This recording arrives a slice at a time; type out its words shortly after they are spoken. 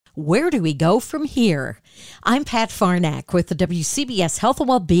Where do we go from here? I'm Pat Farnack with the WCBS Health and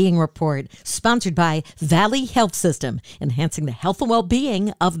Wellbeing Report, sponsored by Valley Health System, enhancing the health and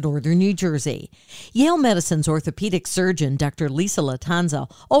well-being of Northern New Jersey. Yale Medicine's orthopedic surgeon, Dr. Lisa Lattanza,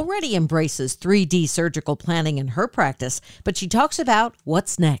 already embraces 3D surgical planning in her practice, but she talks about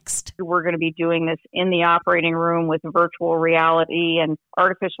what's next. We're going to be doing this in the operating room with virtual reality and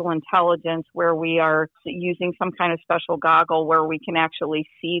artificial intelligence, where we are using some kind of special goggle where we can actually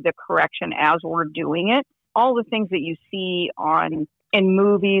see the correction as we're doing it. All the things that you see in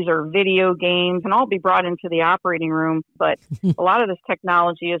movies or video games can all be brought into the operating room, but a lot of this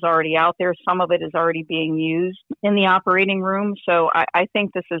technology is already out there. Some of it is already being used in the operating room. So I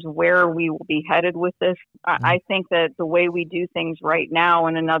think this is where we will be headed with this. I think that the way we do things right now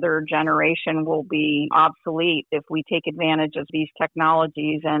in another generation will be obsolete if we take advantage of these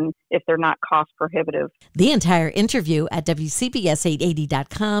technologies and if they're not cost prohibitive. The entire interview at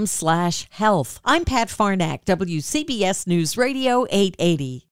WCBS880.com/health. I'm Pat Farnack, WCBS News Radio 880.